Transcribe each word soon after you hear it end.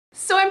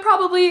So I'm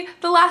probably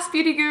the last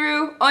beauty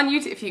guru on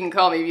YouTube, if you can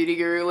call me beauty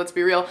guru, let's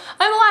be real.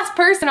 I'm the last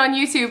person on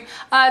YouTube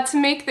to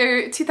make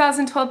their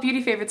 2012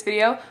 beauty favorites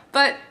video,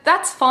 but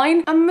that's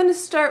fine. I'm gonna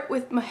start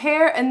with my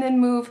hair and then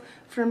move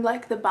from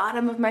like the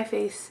bottom of my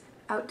face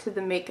out to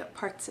the makeup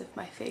parts of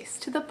my face,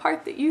 to the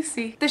part that you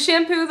see. The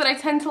shampoo that I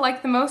tend to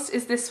like the most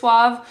is this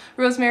Suave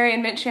Rosemary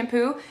and Mint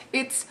shampoo.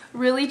 It's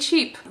really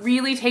cheap,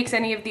 really takes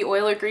any of the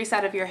oil or grease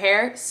out of your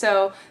hair,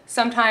 so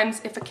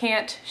sometimes if I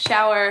can't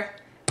shower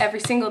every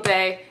single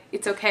day,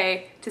 it's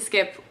okay to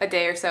skip a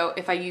day or so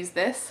if I use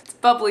this. It's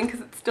bubbling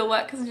because it's still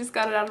wet because I just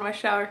got it out of my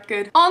shower.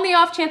 Good. On the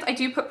off chance I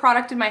do put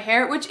product in my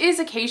hair, which is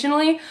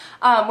occasionally,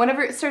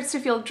 whenever it starts to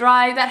feel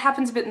dry, that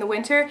happens a bit in the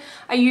winter,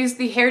 I use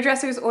the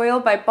Hairdresser's Oil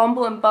by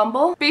Bumble and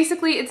Bumble.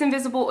 Basically, it's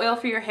invisible oil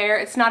for your hair.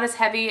 It's not as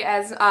heavy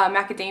as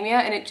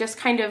macadamia, and it just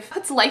kind of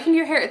puts life into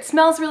your hair. It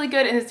smells really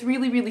good and it's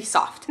really, really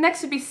soft.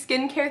 Next would be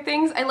skincare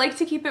things. I like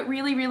to keep it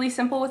really, really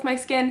simple with my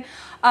skin.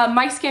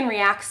 My skin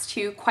reacts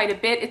to quite a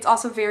bit. It's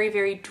also very,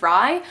 very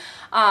dry.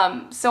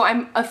 So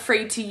I'm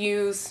afraid to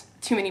use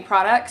too many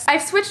products.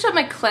 I've switched up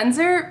my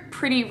cleanser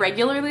pretty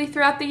regularly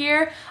throughout the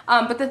year,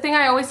 but the thing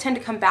I always tend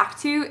to come back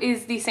to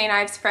is the St.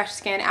 Ives Fresh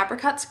Skin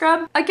Apricot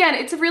Scrub. Again,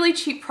 it's a really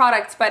cheap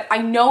product, but I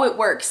know it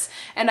works,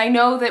 and I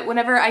know that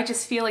whenever I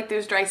just feel like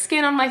there's dry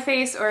skin on my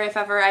face, or if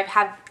ever I've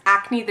had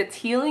acne that's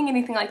healing,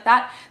 anything like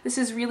that, this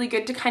is really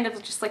good to kind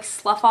of just like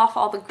slough off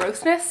all the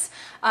grossness.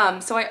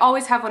 So I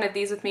always have one of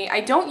these with me.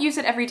 I don't use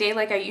it every day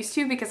like I used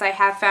to because I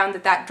have found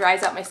that that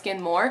dries out my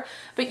skin more,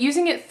 but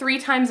using it 3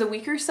 times a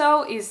week or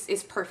so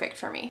is perfect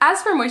for me.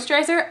 As for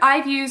moisturizer,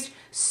 I've used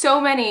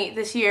so many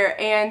this year,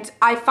 and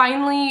I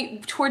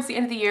finally, towards the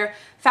end of the year,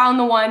 found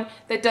the one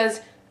that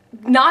does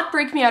not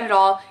break me out at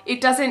all.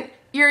 It doesn't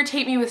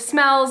irritate me with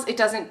smells, it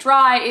doesn't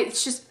dry,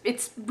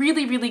 it's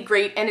really, really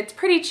great, and it's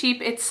pretty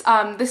cheap. It's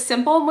the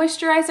Simple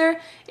moisturizer.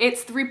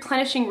 It's the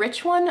Replenishing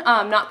Rich one,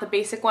 not the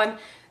basic one.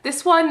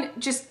 This one,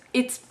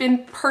 it's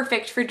been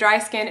perfect for dry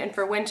skin and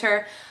for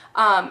winter.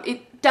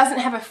 It doesn't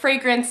have a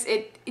fragrance.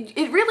 It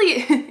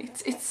really,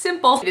 it's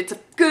simple. It's a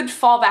good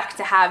fallback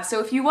to have, so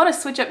if you want to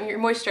switch up your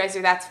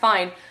moisturizer, that's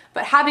fine,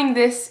 but having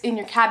this in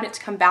your cabinet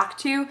to come back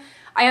to,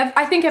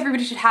 I think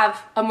everybody should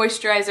have a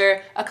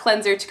moisturizer, a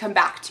cleanser to come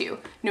back to,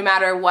 no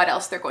matter what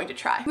else they're going to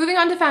try. Moving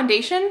on to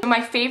foundation,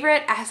 my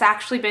favorite has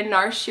actually been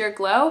NARS Sheer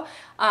Glow.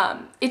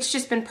 It's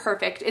just been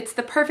perfect. It's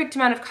the perfect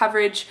amount of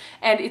coverage,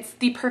 and it's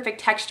the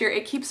perfect texture.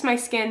 It keeps my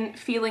skin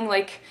feeling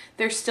like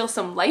there's still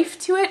some life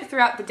to it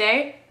throughout the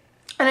day.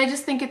 And I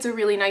just think it's a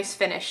really nice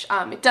finish.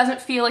 It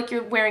doesn't feel like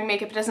you're wearing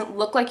makeup, it doesn't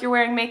look like you're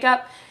wearing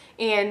makeup,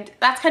 and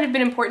that's kind of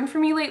been important for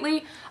me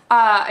lately.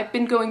 I've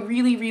been going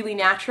really, really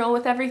natural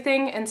with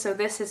everything, and so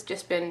this has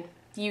just been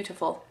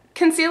beautiful.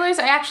 Concealers,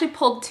 I actually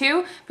pulled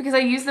 2 because I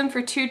use them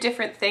for 2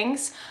 different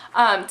things.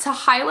 To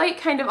highlight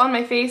kind of on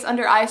my face,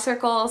 under eye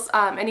circles,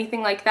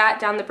 anything like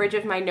that, down the bridge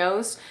of my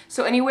nose.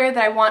 So anywhere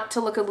that I want to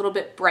look a little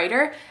bit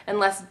brighter and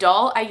less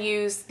dull, I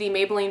use the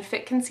Maybelline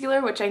Fit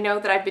Concealer, which I know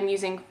that I've been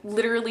using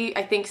literally,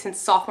 I think, since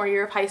sophomore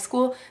year of high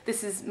school.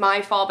 This is my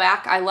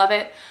fallback. I love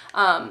it.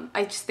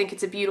 I just think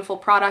it's a beautiful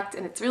product,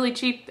 and it's really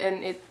cheap,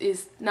 and it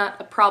is not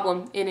a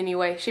problem in any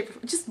way, shape, or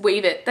form. Just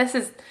wave it. This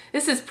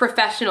is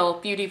professional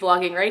beauty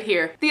vlogging right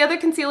here. The other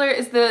concealer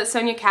is the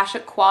Sonia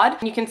Kashuk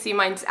Quad. You can see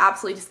mine's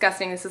absolutely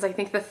disgusting. This is, I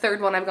think, the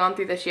 3rd one I've gone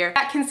through this year.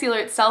 That concealer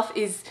itself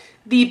is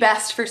the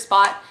best for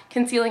spot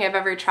concealing I've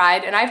ever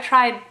tried, and I've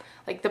tried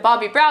like the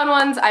Bobbi Brown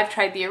ones, I've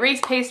tried the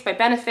Erase Paste by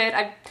Benefit,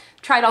 I've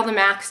tried all the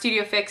MAC,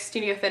 Studio Fix,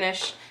 Studio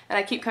Finish, and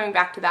I keep coming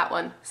back to that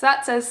one. So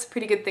that says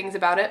pretty good things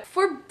about it.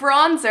 For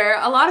bronzer,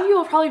 a lot of you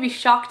will probably be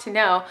shocked to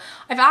know,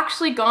 I've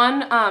actually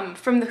gone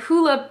from the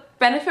Hoola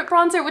Benefit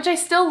bronzer, which I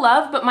still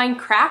love, but mine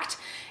cracked,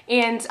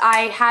 and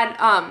I had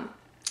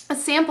a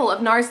sample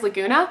of NARS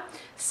Laguna.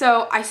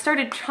 So I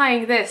started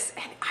trying this,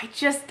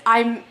 and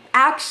I'm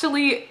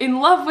actually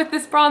in love with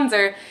this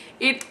bronzer.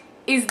 It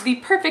is the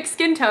perfect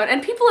skin tone,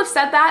 and people have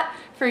said that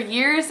for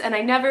years, and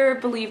I never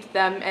believed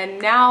them,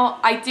 and now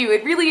I do.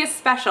 It really is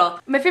special.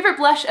 My favorite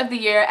blush of the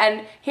year,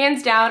 and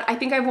hands down, I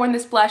think I've worn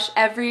this blush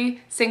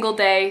every single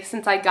day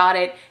since I got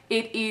it.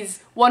 It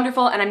is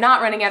wonderful, and I'm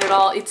not running out at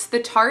all. It's the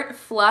Tarte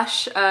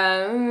Flush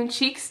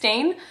Cheek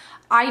Stain.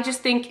 I just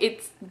think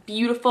it's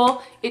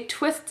beautiful. It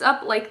twists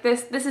up like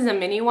this. This is a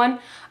mini one.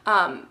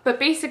 But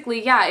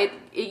basically, yeah,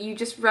 you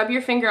just rub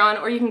your finger on,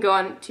 or you can go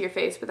on to your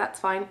face, but that's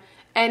fine.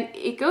 And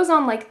it goes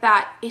on like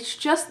that. It's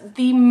just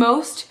the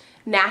most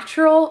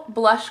natural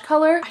blush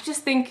color. I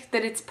just think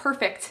that it's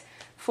perfect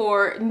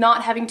for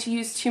not having to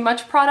use too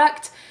much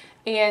product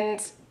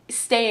and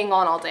staying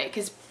on all day,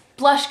 because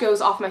blush goes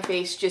off my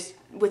face just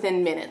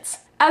within minutes.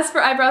 As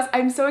for eyebrows,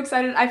 I'm so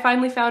excited. I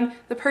finally found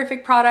the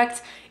perfect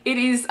product. It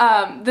is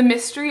the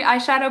Mystery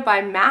eyeshadow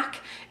by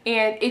MAC,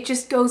 and it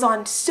just goes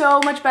on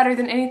so much better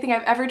than anything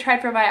I've ever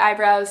tried for my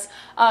eyebrows.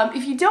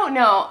 If you don't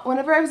know,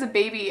 whenever I was a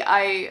baby,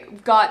 I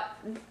got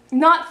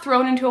not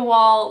thrown into a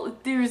wall.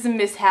 There was a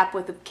mishap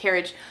with the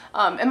carriage,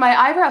 and my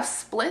eyebrow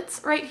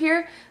splits right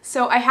here,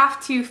 so I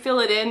have to fill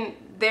it in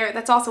there.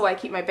 That's also why I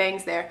keep my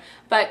bangs there.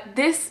 But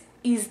this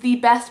is the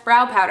best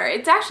brow powder.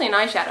 It's actually an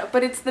eyeshadow,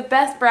 but it's the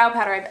best brow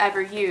powder I've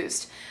ever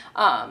used.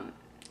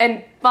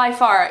 And by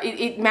far,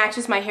 it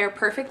matches my hair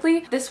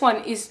perfectly. This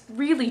one is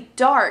really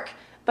dark,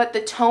 but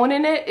the tone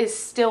in it is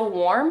still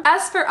warm.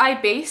 As for eye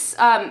base,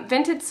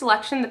 Vintage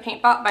Selection, the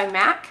Paint Pot by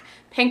MAC,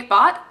 Paint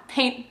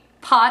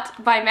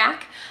Pot by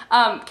MAC,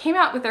 came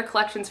out with their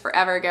collections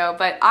forever ago,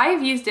 but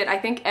I've used it, I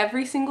think,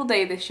 every single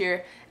day this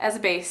year as a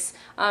base.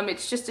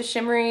 It's just a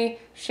shimmery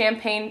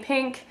champagne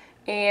pink,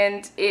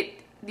 and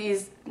it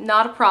is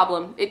not a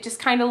problem. It just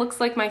kind of looks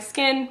like my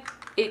skin.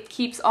 It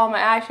keeps all my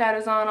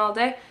eyeshadows on all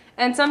day.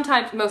 And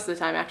sometimes, most of the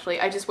time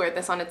actually, I just wear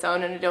this on its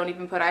own and I don't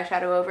even put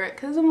eyeshadow over it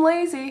because I'm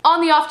lazy.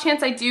 On the off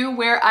chance I do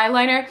wear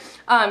eyeliner,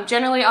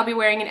 generally I'll be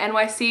wearing an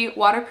NYC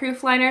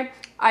waterproof liner.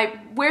 I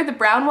wear the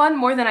brown one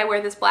more than I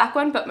wear this black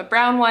one, but my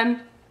brown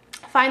one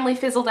finally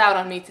fizzled out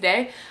on me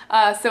today.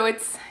 So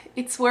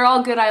it's where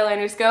all good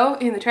eyeliners go,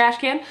 in the trash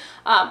can.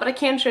 But I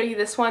can show you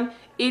this one.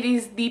 It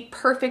is the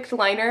perfect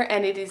liner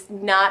and it is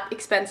not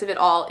expensive at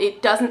all.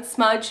 It doesn't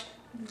smudge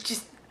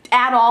just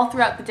at all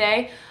throughout the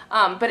day.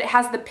 But it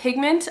has the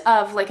pigment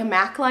of like a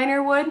MAC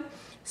liner would.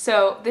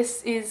 So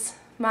this is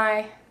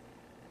my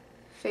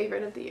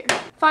favorite of the year.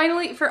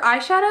 Finally, for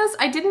eyeshadows,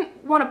 I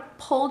didn't want to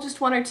pull just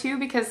one or two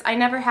because I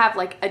never have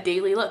like a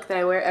daily look that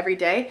I wear every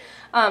day.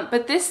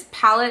 But this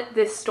palette,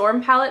 this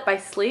Storm palette by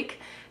Sleek,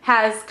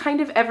 has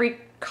kind of every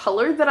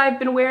color that I've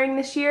been wearing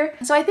this year.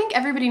 So I think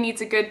everybody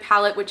needs a good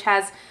palette which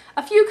has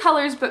a few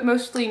colors but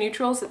mostly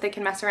neutrals that they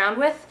can mess around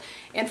with.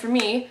 And for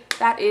me,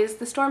 that is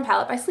the Storm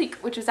palette by Sleek,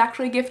 which is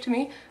actually a gift to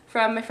me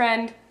from my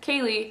friend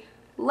Kaylee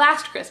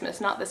last Christmas,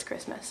 not this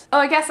Christmas. Oh,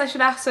 I guess I should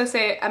also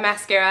say a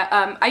mascara.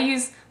 I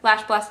use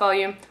Lash Blast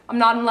Volume. I'm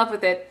not in love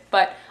with it,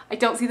 but I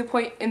don't see the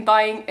point in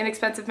buying an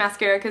expensive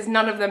mascara because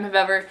none of them have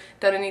ever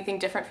done anything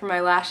different for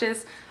my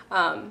lashes.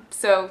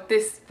 So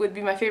this would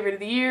be my favorite of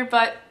the year,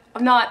 but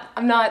I'm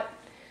not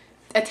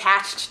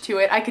attached to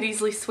it. I could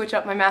easily switch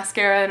up my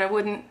mascara and I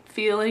wouldn't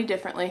feel any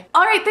differently.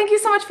 Alright, thank you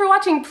so much for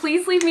watching.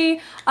 Please leave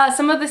me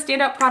some of the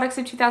standout products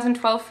of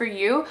 2012 for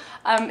you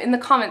in the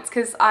comments,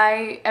 because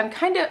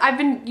I've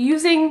been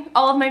using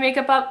all of my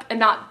makeup up and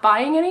not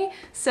buying any,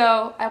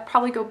 so I'll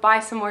probably go buy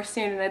some more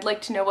soon and I'd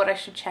like to know what I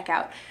should check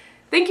out.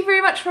 Thank you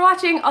very much for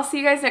watching. I'll see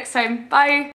you guys next time. Bye!